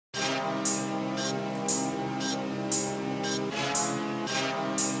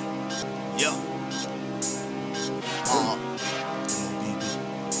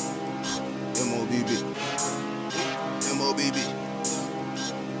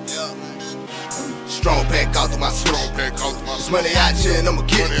Strong pack out through my switch. This money out here and I'ma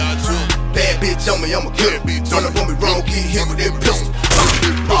get it. Bad bitch on me, I'ma kill it. Run up on me wrong, get hit with that pistol.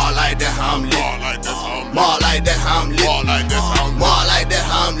 Ball like that, how I'm lit. Ball like that, how I'm lit. Ball like that,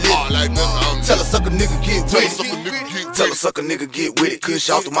 how I'm lit. Tell a sucker nigga get with it. Tell a sucker nigga get with it. Kush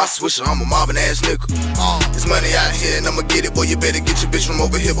out through my swisher, I'm a mobbing ass nigga. This money out here and I'ma get it. Boy, you better get your bitch from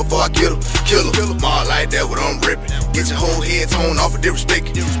over here before I kill her. Kill her. Ball like that, what I'm ripping. Get your whole head tone off of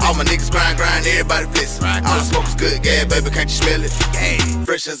disrespect. All my niggas grind, everybody flexing. All the smoke is good, gas, baby, can't you smell it?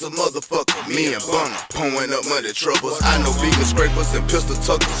 Fresh as a motherfucker, me and Bunner, pouring up money troubles. I know vegan scrapers and pistol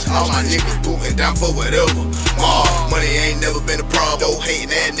tuckers. All my niggas booting down for whatever. Money ain't never been a problem. Though hating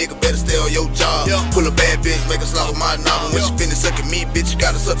that nigga better stay on your job. Pull a bad bitch, make her slap with my novel. When she finish sucking me, bitch, you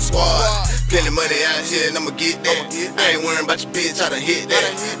gotta suck the squad. Plenty money out here and I'ma get that. I ain't worrying about your bitch, I done hit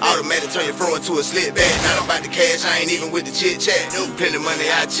that. Automatic turn your front into a slip back. Not about the cash, I ain't even with the chit chat. Plenty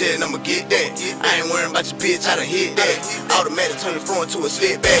money out here and I'ma get that. I ain't worrying about your bitch, I done hit that. Automatic turn your front into a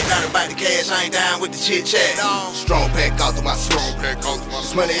slip back. Not about the cash, I ain't down with the chit chat. Strong pack out through my switch.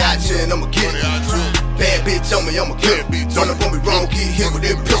 This money out here and I'ma get it. Bad bitch on me, I'ma kill it. Run up on me wrong, get hit with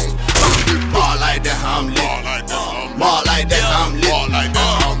that pistol. Ball like that, how I'm lit. Ball like that, how I'm lit.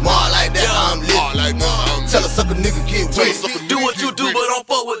 Ball like that, how I'm lit. Tell a sucker nigga get with it. Do what you do, but don't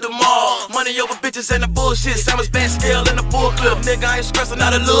fuck with the mall. Money over bitches and the bullshit. Simon's band scale and the full clip. Nigga, I ain't stressing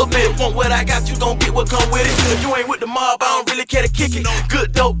out a little bit. Want what I got, you gon' get what come with it. If you ain't with the mob, I don't really care to kick it.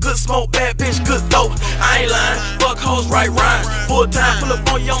 Good dope, good smoke, bad bitch, good dope. I ain't lying, fuck hoes, right rhyme. Full time, pull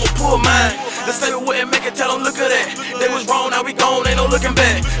up on you, I'ma pull mine. The same wouldn't make it, tell them look at that. They was wrong, now we gone, ain't no looking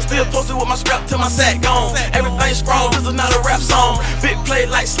back. Still posted with my strap till my sack gone. Everything scrawled, this is not a rap song. Big play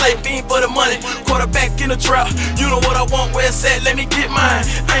like slave, fiend for the money. Quarterback in the trap, you know what I want, where it's at, let me get mine.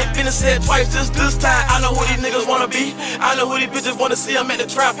 I ain't finna say it twice, just this time. I know who these niggas wanna be. I know who these bitches wanna see. I'm at the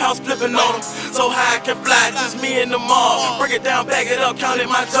trap house flipping on them. So high I can fly, just me and the mall. Break it down, bag it up, count it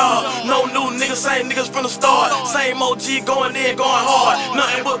my job. No new niggas, same niggas from the start. Same OG going in, going hard.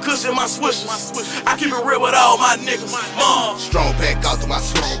 Nothing but cushion my swishers. I keep it real with all my niggas. Strong pack out through my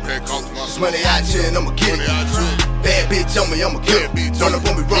switch. This money out here and I'ma get it. Bad bitch on me, I'ma kill it. Run up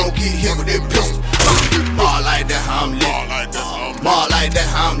on me wrong, get hit with that pistol. Ball like that, how I'm lit. Ball like that,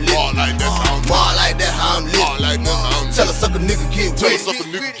 how I'm lit. Ball like that, how I'm lit. Tell a sucker nigga get with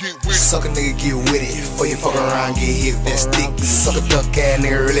it. Sucker nigga get with it. Before you fuck around, get hit with that stick. Sucker duck ass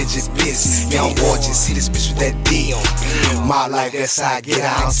nigga really just piss. Young boy just see this bitch with that D on. My life, that's how I get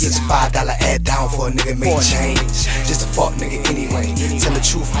out. $65 add down for a nigga make change. Just a fuck nigga anyway. Tell the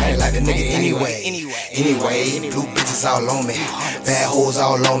truth, I ain't like the nigga anyway. Blue bitches all on me. Bad hoes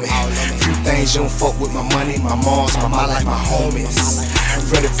all on me. Few things you don't fuck with my money. My moms, my life, my homies.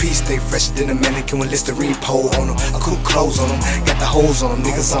 Ready peace, stay fresher than a mannequin with Listerine pole on them. I cook clothes on them, got the hoes on them.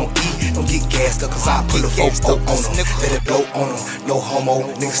 Niggas don't eat, don't get gassed up, cause I put a folk on them. Let it blow on them, no homo.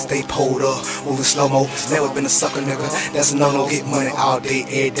 Niggas stay pulled up, moving slow-mo. Never been a sucker, nigga. That's a no-no. Get money all day,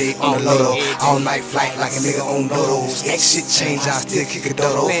 every day on the loto. All night flight like a nigga on notos. Ain't shit change, I still kick a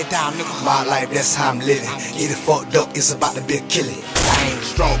dodo. My life, that's how I'm living. Get it fucked up, it's about to be a killing.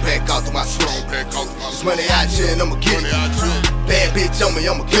 Strong pack out through my switch. This money out here and I'ma get it. Bad bitch on me,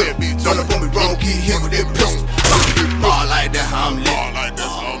 I'ma kill it. Run up on me wrong, get hit with that pistol. Ball like that, how I'm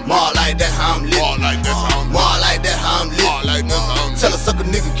lit. Ball like that, how I'm lit. Ball like that, how I'm lit. Tell a sucker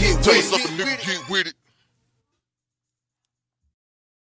nigga get with it.